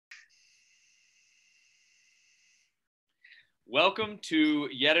Welcome to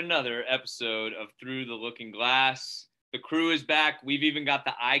yet another episode of Through the Looking Glass. The crew is back. We've even got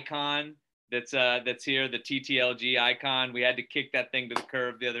the icon that's here, the TTLG icon. We had to kick that thing to the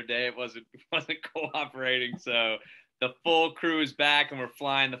curb the other day. It wasn't cooperating. So the full crew is back and we're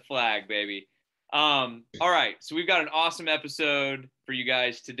flying the flag, baby. All right, so we've got an awesome episode for you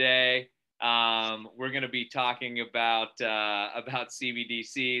guys today. We're going to be talking about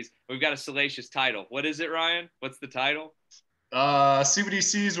CBDCs. We've got a salacious title. What is it, Ryan? What's the title?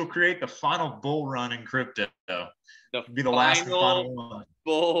 CBDCs will create the final bull run in crypto. The last final one.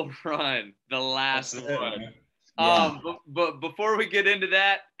 bull run, the last That's one. it, yeah. But before we get into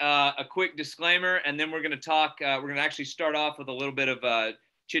that, a quick disclaimer, and then we're going to talk. We're going to actually start off with a little bit of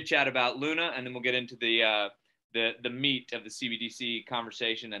chit chat about Luna, and then we'll get into the meat of the CBDC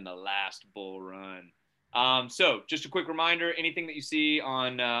conversation and the last bull run. So just a quick reminder: anything that you see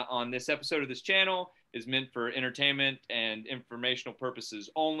on this episode of this channel is meant for entertainment and informational purposes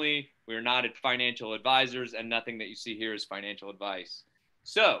only. We are not financial advisors, and nothing that you see here is financial advice.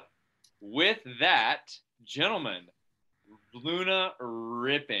 So, with that, gentlemen, Luna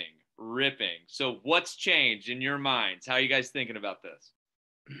ripping. So, what's changed in your minds? How are you guys thinking about this?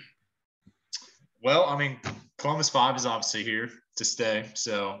 Well, I mean, Columbus 5 is obviously here to stay.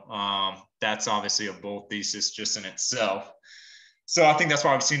 So that's obviously a bull thesis just in itself. So I think that's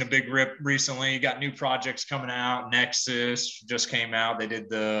why I've seen a big rip recently. You got new projects coming out. Nexus just came out. They did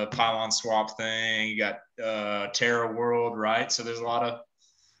the pylon swap thing. You got Terra World, right? So there's a lot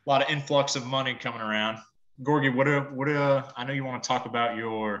of influx of money coming around. Gorgie, I know you want to talk about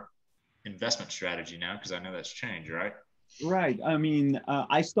your investment strategy now because I know that's changed, right? Right. I mean,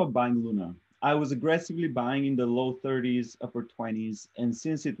 I stopped buying Luna. I was aggressively buying in the low 30s, upper 20s. And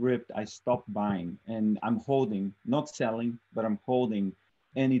since it ripped, I stopped buying and I'm holding, not selling, but I'm holding.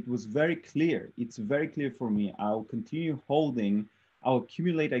 And it was very clear. It's very clear for me. I'll continue holding. I'll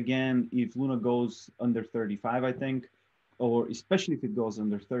accumulate again if Luna goes under 35, I think, or especially if it goes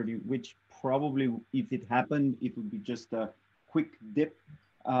under 30, which probably if it happened, it would be just a quick dip.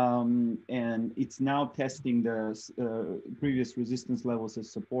 And it's now testing the previous resistance levels as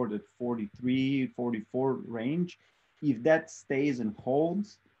supported 43, 44 range. If that stays and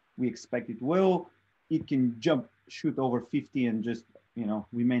holds, we expect it will, it can shoot over 50 and just,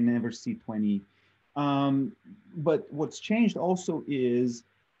 we may never see 20. But what's changed also is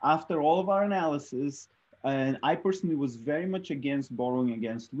after all of our analysis, and I personally was very much against borrowing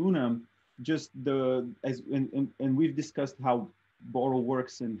against Luna, and we've discussed how borrow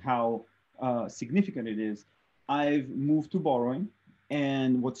works and how significant it is. I've moved to borrowing,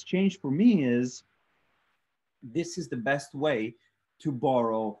 and what's changed for me is this is the best way to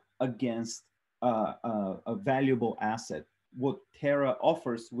borrow against a valuable asset, what Terra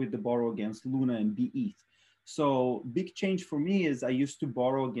offers with the borrow against Luna and BETH. So big change for me is I used to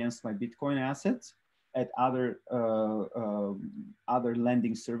borrow against my Bitcoin assets at other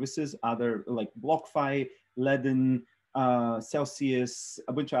lending services, other like BlockFi, Ledn, Celsius,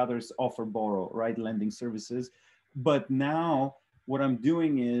 a bunch of others offer borrow, right? Lending services. But now what I'm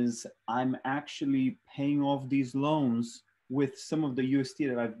doing is I'm actually paying off these loans with some of the UST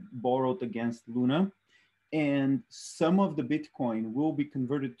that I've borrowed against Luna. And some of the Bitcoin will be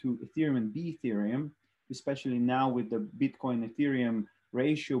converted to Ethereum and Ethereum, especially now with the Bitcoin Ethereum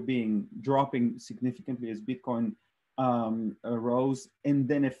ratio dropping significantly as Bitcoin rose. And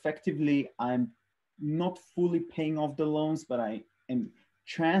then effectively I'm not fully paying off the loans, but I am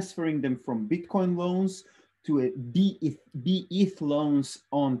transferring them from Bitcoin loans to a BETH loans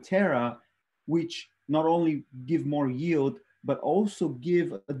on Terra, which not only give more yield, but also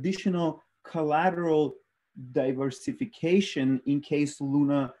give additional collateral diversification in case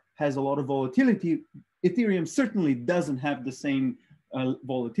Luna has a lot of volatility. Ethereum certainly doesn't have the same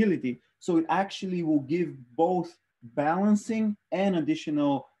volatility. So it actually will give both balancing and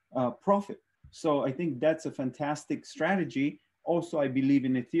additional profit. So I think that's a fantastic strategy. Also, I believe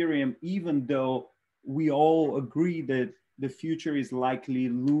in Ethereum, even though we all agree that the future is likely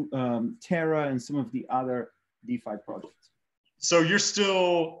Terra and some of the other DeFi projects. So you're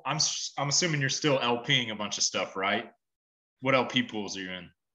still, I'm assuming you're still LPing a bunch of stuff, right? What LP pools are you in?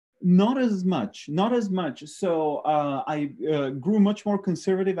 Not as much. So I grew much more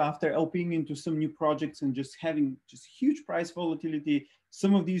conservative after LPing into some new projects and just having just huge price volatility.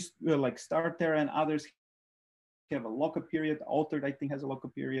 Some of these like Terra and others have a lockup period. Altered, I think, has a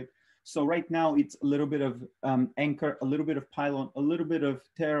lockup period. So right now it's a little bit of Anchor, a little bit of Pylon, a little bit of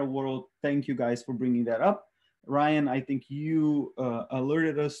Terra World. Thank you guys for bringing that up. Ryan, I think you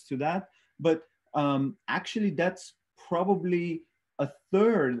alerted us to that. But actually that's probably a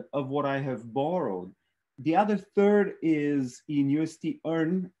third of what I have borrowed. The other third is in UST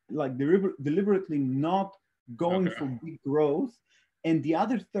earn, like deliberately not going for big growth. And the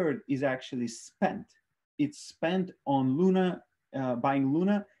other third is actually spent. It's spent on Luna, buying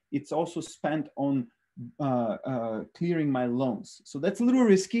Luna. It's also spent on clearing my loans. So that's a little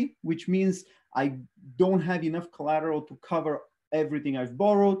risky, which means I don't have enough collateral to cover everything I've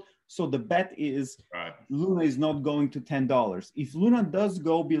borrowed. So the bet is Luna is not going to $10. If Luna does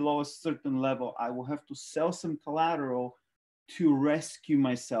go below a certain level, I will have to sell some collateral to rescue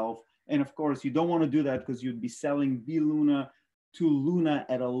myself. And of course, you don't want to do that because you'd be selling B Luna to Luna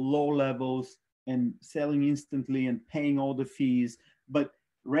at a low levels and selling instantly and paying all the fees. But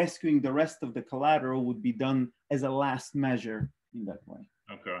rescuing the rest of the collateral would be done as a last measure in that way.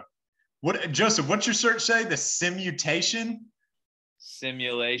 Okay. What, Joseph, what's your search say? The simulation?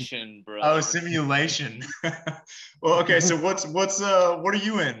 Simulation, bro. Oh, simulation. Well, okay. So what are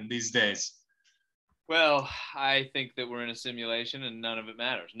you in these days? Well, I think that we're in a simulation and none of it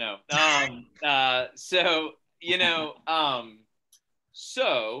matters. No. So,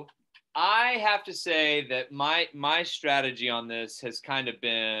 so I have to say that my strategy on this has kind of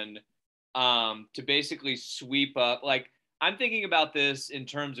been to basically sweep up. Like, I'm thinking about this in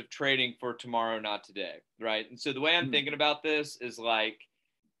terms of trading for tomorrow, not today, right? And so the way I'm thinking about this is like,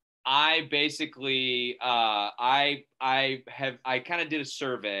 I basically I kind of did a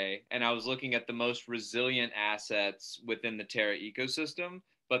survey and I was looking at the most resilient assets within the Terra ecosystem,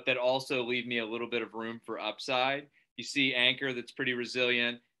 but that also leave me a little bit of room for upside. You see Anchor, that's pretty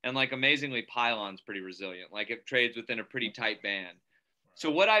resilient, and like amazingly Pylon's pretty resilient. Like it trades within a pretty tight band. So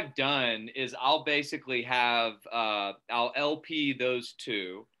what I've done is I'll basically have I'll LP those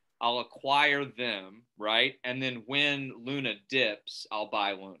two. I'll acquire them, right? And then when Luna dips, I'll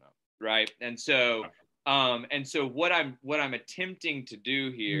buy Luna, right? And so what I'm attempting to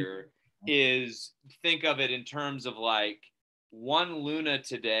do here is think of it in terms of like one Luna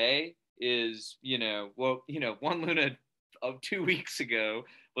today is, one Luna of 2 weeks ago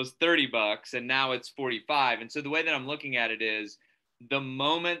was $30 and now it's 45. And so the way that I'm looking at it is the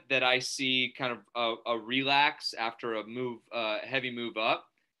moment that I see kind of a relax after a move, heavy move up,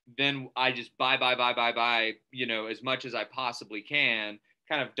 then I just buy, as much as I possibly can,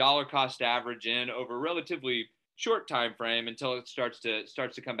 kind of dollar cost average in over a relatively short time frame until it starts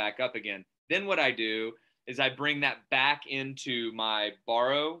to come back up again. Then what I do is I bring that back into my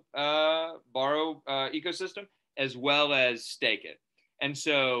borrow ecosystem as well as stake it. And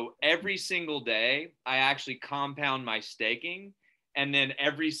so every single day I actually compound my staking. And then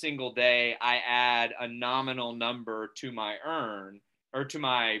every single day I add a nominal number to my earn or to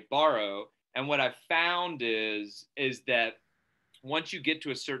my borrow. And what I've found is that once you get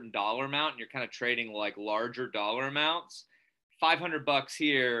to a certain dollar amount and you're kind of trading like larger dollar amounts, $500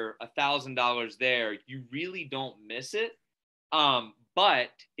 here, $1,000 there, you really don't miss it.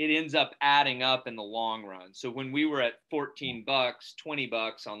 But it ends up adding up in the long run. So when we were at $14,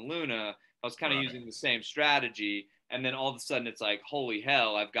 $20 on Luna, I was kind of using the same strategy. And then all of a sudden it's like, holy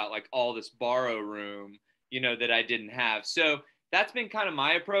hell, I've got like all this borrow room, that I didn't have. So that's been kind of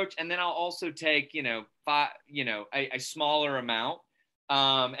my approach. And then I'll also take, a smaller amount,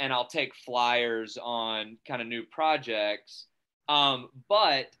 and I'll take flyers on kind of new projects.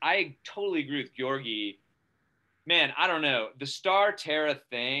 But I totally agree with Georgi. Man, I don't know. The Star Terra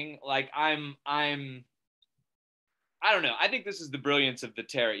thing, like I don't know. I think this is the brilliance of the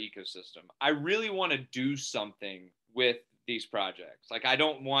Terra ecosystem. I really want to do something with these projects. Like I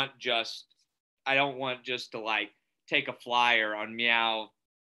don't want just to like take a flyer on Meow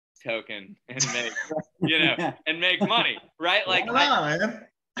token and make and make money, right? Like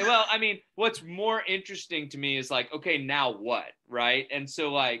well, I mean, what's more interesting to me is like, okay, now what, right? And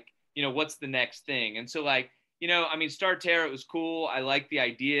so like, what's the next thing? And so like, I mean, Star Terra, it was cool. I like the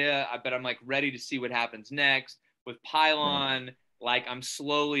idea, but I'm like ready to see what happens next with Pylon. Like I'm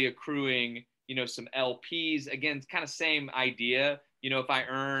slowly accruing, some LPs. Again, it's kind of same idea. If I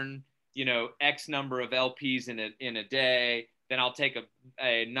earn, X number of LPs in a day, then I'll take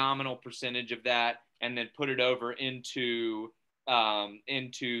a nominal percentage of that and then put it over into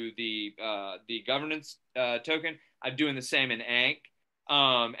the governance token. I'm doing the same in ANK,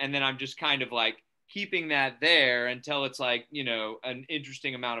 and then I'm just kind of like keeping that there until it's like an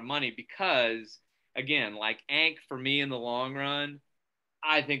interesting amount of money, because again, like ANK for me in the long run,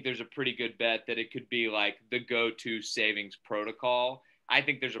 I think there's a pretty good bet that it could be like the go-to savings protocol. I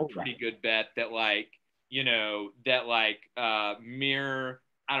think there's a pretty good bet that like, Mirror,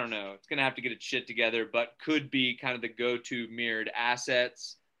 I don't know, it's going to have to get its shit together, but could be kind of the go-to mirrored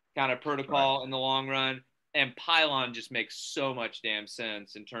assets kind of protocol in the long run. and Pylon just makes so much damn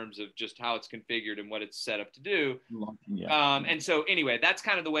sense in terms of just how it's configured and what it's set up to do. Yeah. And so anyway, that's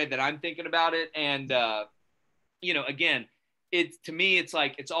kind of the way that I'm thinking about it. And, you know, again, to me, it's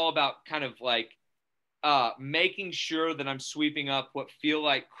like, it's all about kind of like making sure that I'm sweeping up what feel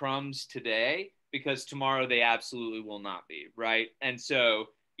like crumbs today, because tomorrow they absolutely will not be, right? And so,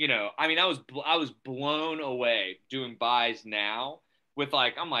 you know, I mean, I was blown away doing buys now with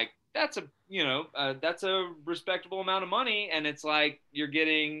like, I'm like, that's a, you know, that's a respectable amount of money, and it's like you're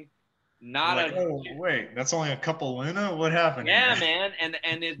getting not like, a oh wait, that's only a couple Luna. What happened yeah, here? man,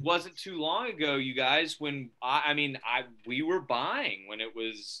 and it wasn't too long ago, you guys, when I mean, we were buying when it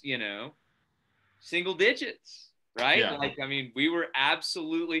was, you know, single digits, right? Yeah. Like, I mean, we were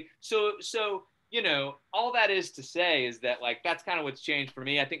absolutely so, you know, all that is to say is that like that's kind of what's changed for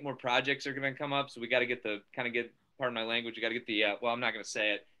me. I think more projects are going to come up, so we got to get pardon my language, we got to get the well, I'm not going to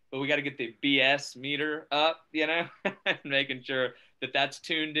say it, but we got to get the BS meter up, you know, making sure that that's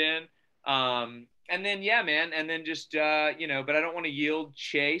tuned in. And then yeah, man, and then just you know, but I don't want to yield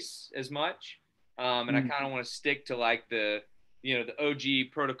chase as much. And I kind of want to stick to like the, you know, the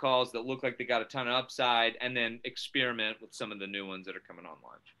OG protocols that look like they got a ton of upside, and then experiment with some of the new ones that are coming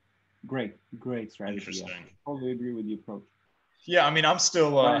online. Great strategy. Interesting. Yeah. Totally agree with the approach. Yeah, I mean, I'm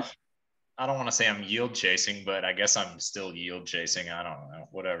still I don't want to say I'm yield chasing, but I guess I'm still yield chasing. I don't know,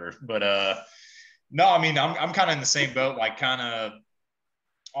 whatever. But no, I mean, I'm kind of in the same boat, like kind of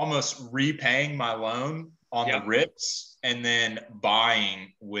almost repaying my loan on the rips and then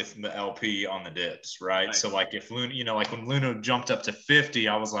buying with the LP on the dips, right? Nice. So like if Luna, you know, like when Luna jumped up to 50,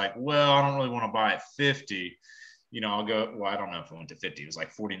 I was like, well, I don't really want to buy at 50. You know, I'll go, well, I don't know if it went to 50. It was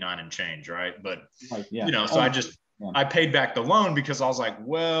like 49 and change, right? But, you know, so I paid back the loan because I was like,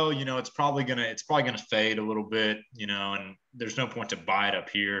 well, you know, it's probably gonna fade a little bit, you know, and there's no point to buy it up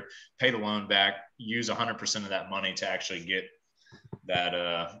here, pay the loan back, use 100% of that money to actually get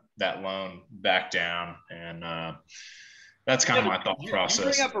that loan back down. And that's kind of my thought process.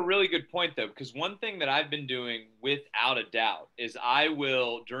 You bring up a really good point though, because one thing that I've been doing without a doubt is I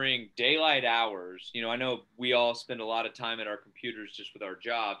will, during daylight hours, you know, I know we all spend a lot of time at our computers just with our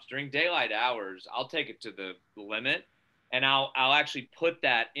jobs. During daylight hours, I'll take it to the limit, and I'll actually put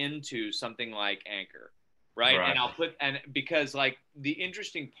that into something like Anchor. Right. And because like the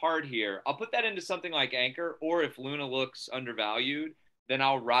interesting part here, I'll put that into something like Anchor, or if Luna looks undervalued, then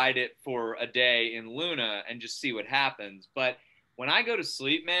I'll ride it for a day in Luna and just see what happens. But when I go to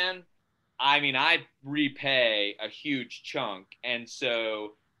sleep, man, I mean, I repay a huge chunk. And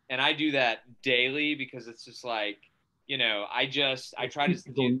I do that daily because it's just like, you know, I try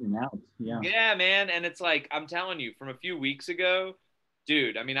to go in and out. Yeah, man. And it's like, I'm telling you, from a few weeks ago,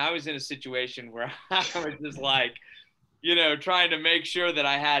 dude, I mean, I was in a situation where I was just like, you know, trying to make sure that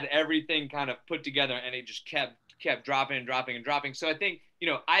I had everything kind of put together, and it just kept dropping and dropping and dropping. So I think, you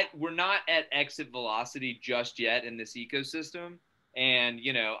know, we're not at exit velocity just yet in this ecosystem. And,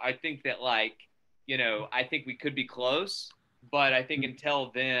 you know, I think that like, you know, I think we could be close, but I think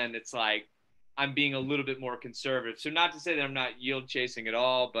until then it's like, I'm being a little bit more conservative. So not to say that I'm not yield chasing at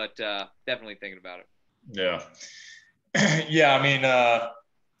all, but definitely thinking about it. Yeah. Yeah. I mean,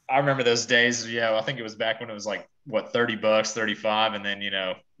 I remember those days. Yeah. I think it was back when it was like, what, $30, 35. And then, you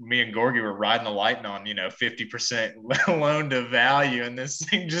know, me and Gorgie were riding the lightning on, you know, 50% loan to value. And this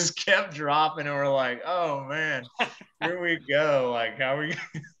thing just kept dropping. And we're like, oh man, here we go. Like, how are we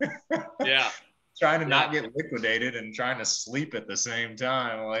yeah, trying to not get liquidated and trying to sleep at the same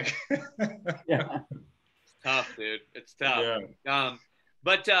time? Like, yeah, it's tough, dude. It's tough. Yeah.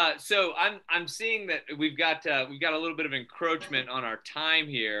 But so I'm seeing that we've got a little bit of encroachment on our time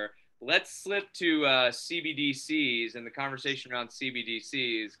here. Let's slip to CBDCs and the conversation around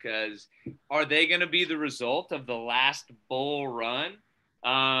CBDCs, because are they going to be the result of the last bull run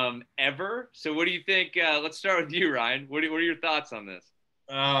ever? So what do you think? Let's start with you, Ryan. What are your thoughts on this?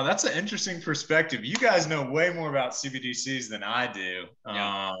 That's an interesting perspective. You guys know way more about CBDCs than I do.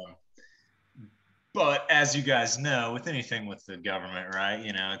 Yeah. But as you guys know, with anything with the government, right?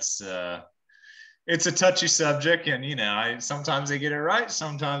 You know, it's a touchy subject, and you know, sometimes they get it right,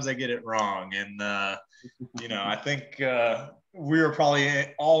 sometimes they get it wrong, and you know, I think we're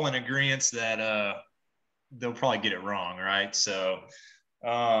probably all in agreement that they'll probably get it wrong, right? So,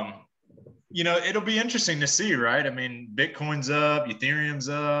 you know, it'll be interesting to see, right? I mean, Bitcoin's up, Ethereum's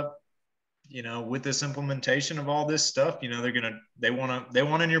up. You know, with this implementation of all this stuff, you know, they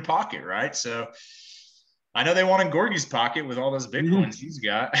want in your pocket, right? So I know they want in Gorgie's pocket with all those Bitcoins he's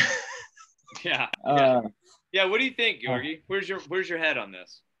got. Yeah. Yeah. What do you think, Gorgie? Where's your head on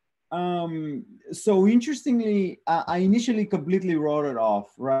this? So interestingly, I initially completely wrote it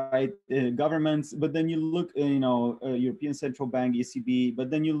off, right? Governments, but then you look, European Central Bank, ECB, but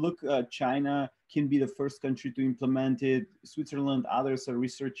then you look, China can be the first country to implement it. Switzerland, others are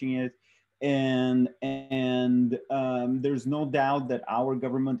researching it. And there's no doubt that our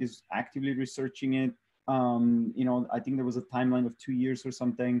government is actively researching it. I think there was a timeline of 2 years or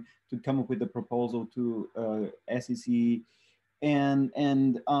something to come up with a proposal to SEC. And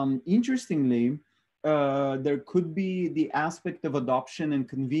interestingly, there could be the aspect of adoption and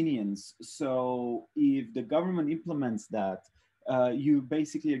convenience. So if the government implements that, you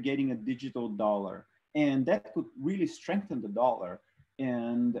basically are getting a digital dollar, and that could really strengthen the dollar.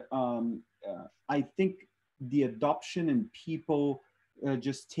 And I think the adoption and people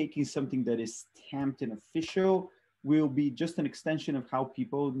just taking something that is stamped and official will be just an extension of how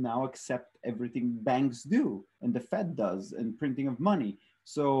people now accept everything banks do and the Fed does and printing of money.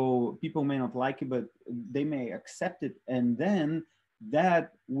 So people may not like it, but they may accept it. And then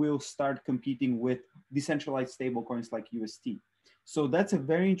that will start competing with decentralized stablecoins like UST. So that's a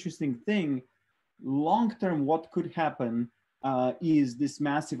very interesting thing. Long term, what could happen is this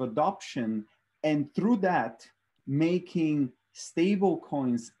massive adoption, and through that, making stable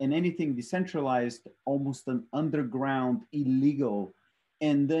coins and anything decentralized almost an underground illegal.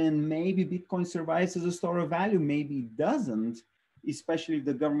 And then maybe Bitcoin survives as a store of value, maybe it doesn't, especially if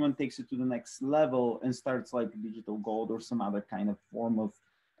the government takes it to the next level and starts like digital gold or some other kind of form of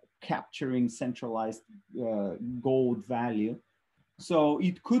capturing centralized gold value. So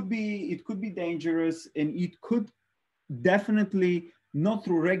it could be dangerous, and it could definitely, not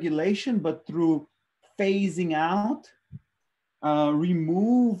through regulation, but through phasing out,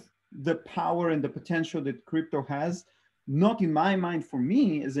 remove the power and the potential that crypto has, not in my mind for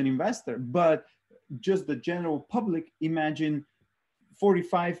me as an investor, but just the general public. Imagine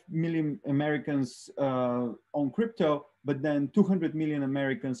 45 million Americans own crypto, but then 200 million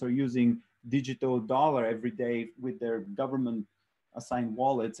Americans are using digital dollar every day with their government assigned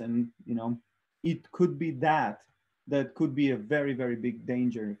wallets. And, it could be that could be a very, very big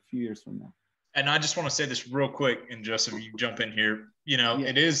danger a few years from now. And I just want to say this real quick, and Joseph, you jump in here.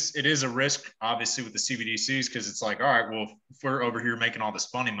 It is a risk, obviously, with the CBDCs, because it's like, all right, well, if we're over here making all this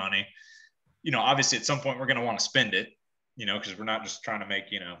funny money, obviously at some point we're going to want to spend it, because we're not just trying to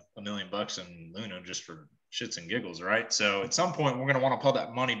make, $1 million in Luna just for shits and giggles, right? So at some point we're going to want to pull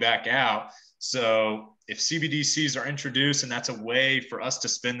that money back out. So if CBDCs are introduced and that's a way for us to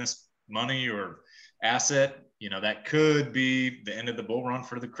spend this money or asset, that could be the end of the bull run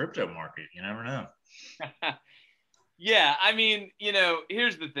for the crypto market. You never know. Yeah. I mean,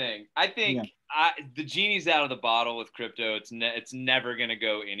 here's the thing. I think the genie's out of the bottle with crypto. It's never going to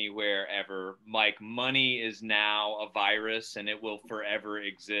go anywhere ever. Like, money is now a virus and it will forever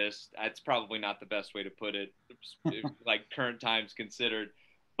exist. That's probably not the best way to put it, like current times considered.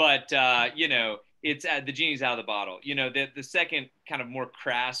 But, it's the genie's out of the bottle. The second kind of more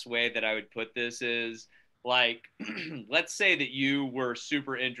crass way that I would put this is, like, let's say that you were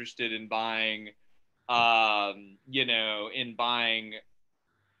super interested in buying, a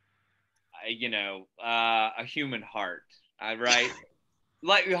human heart, right?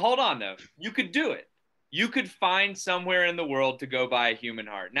 Like, hold on though, you could do it. You could find somewhere in the world to go buy a human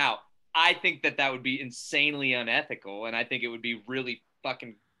heart. Now, I think that would be insanely unethical, and I think it would be really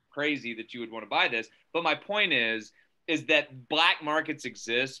fucking crazy that you would want to buy this. But my point is that black markets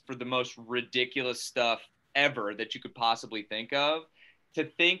exist for the most ridiculous stuff ever that you could possibly think of. To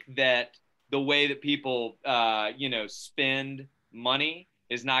think that the way that people, spend money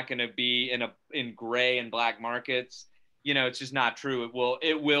is not going to be in gray and black markets, it's just not true.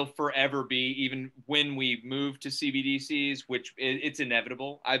 It will forever be, even when we move to CBDCs, which it's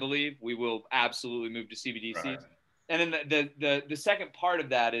inevitable. I believe we will absolutely move to CBDCs. Right. And then the second part of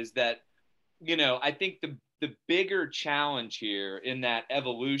that is that, I think the bigger challenge here in that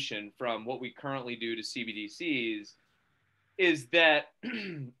evolution from what we currently do to CBDCs is that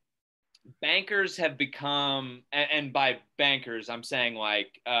bankers have become, and by bankers, I'm saying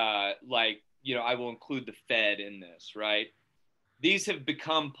I will include the Fed in this, right? These have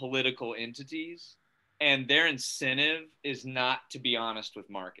become political entities, and their incentive is not to be honest with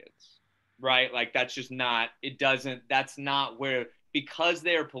markets, right? Like, that's just not, that's not where, because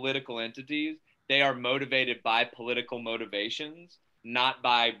they are political entities, they are motivated by political motivations, not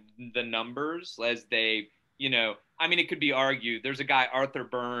by the numbers as they, it could be argued. There's a guy, Arthur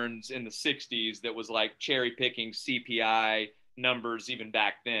Burns, in the 60s that was like cherry picking CPI numbers even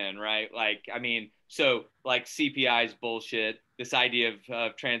back then, right? So like CPI is bullshit. This idea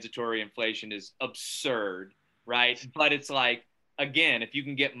of transitory inflation is absurd, right? But it's like, again, if you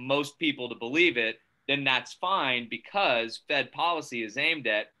can get most people to believe it, then that's fine, because Fed policy is aimed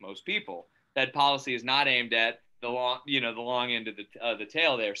at most people. Fed policy is not aimed at the long end of the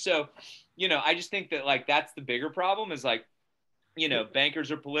tail there. So, I just think that like that's the bigger problem is like,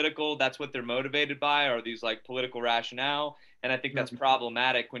 bankers are political. That's what they're motivated by, are these like political rationale. And I think that's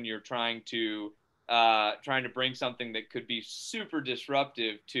problematic when you're trying to bring something that could be super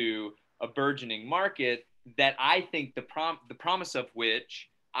disruptive to a burgeoning market that I think the promise of which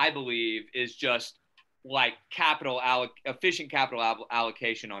I believe is just like efficient capital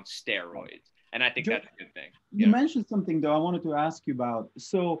allocation on steroids. And I think that's a good thing. You mentioned something though I wanted to ask you about.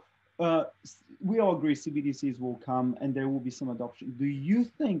 So we all agree CBDCs will come and there will be some adoption. Do you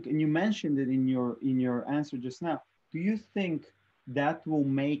think, and you mentioned it in your answer just now, do you think that will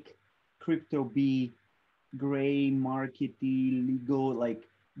make crypto be gray markety, legal, like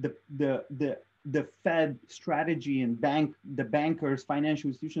the Fed strategy and the bankers, financial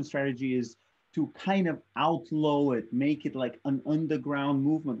institution strategy is to kind of outlaw it, make it like an underground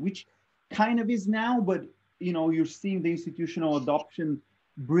movement, which kind of is now, but you're seeing the institutional adoption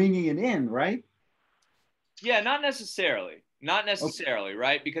bringing it in, right? Yeah, not necessarily, okay.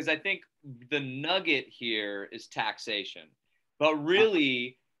 Right? Because I think the nugget here is taxation, but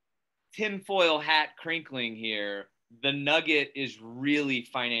really tinfoil hat crinkling here, the nugget is really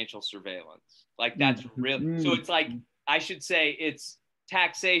financial surveillance. Like that's real. So it's like, I should say it's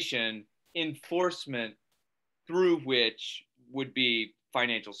taxation, enforcement through which would be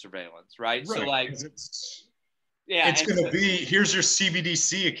financial surveillance, right? So like, it's going to be, here's your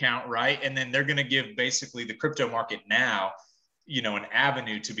CBDC account, right? And then they're going to give basically the crypto market now, an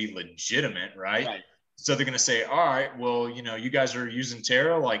avenue to be legitimate, right? So they're going to say, all right, well, you guys are using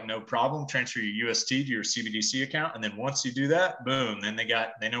Terra, like no problem, transfer your UST to your CBDC account. And then once you do that, boom, then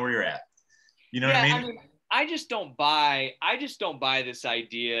they know where you're at. You know what I mean? I just don't buy this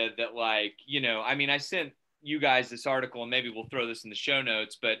idea that like, I sent you guys this article, and maybe we'll throw this in the show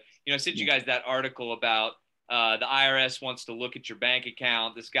notes, but, I sent you guys that article about the IRS wants to look at your bank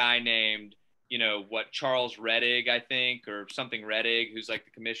account. This guy named, Charles Rettig, I think, or something Rettig, who's like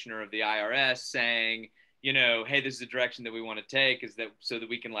the commissioner of the IRS, saying, hey, this is the direction that we want to take, is that so that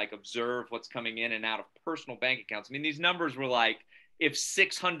we can like observe what's coming in and out of personal bank accounts. I mean, these numbers were like, if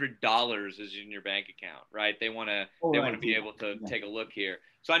 $600 is in your bank account, right? They want to be able to take a look here.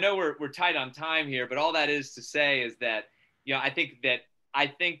 So I know we're tight on time here, but all that is to say is that, I think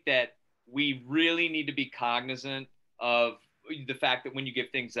that we really need to be cognizant of the fact that when you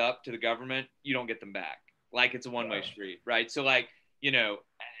give things up to the government, you don't get them back. Like it's a one-way street, right? So like,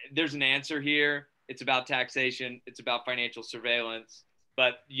 there's an answer here. It's about taxation. It's about financial surveillance.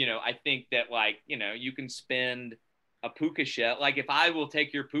 But, I think that like, you can spend a puka shell. Like if I will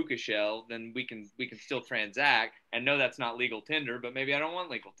take your puka shell, then we can still transact. And no, that's not legal tender, but maybe I don't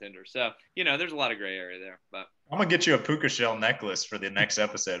want legal tender. So, there's a lot of gray area there. But I'm gonna get you a puka shell necklace for the next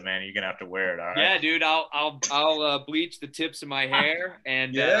episode, man. You're gonna have to wear it. All right. Yeah, dude. I'll bleach the tips of my hair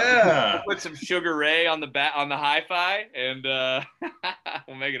and we'll put some Sugar Ray on the hi-fi, and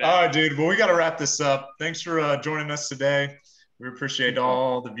we'll make it happen. All right, dude. Well, we got to wrap this up. Thanks for joining us today. We appreciate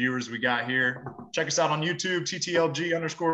all the viewers we got here. Check us out on YouTube, TTLG _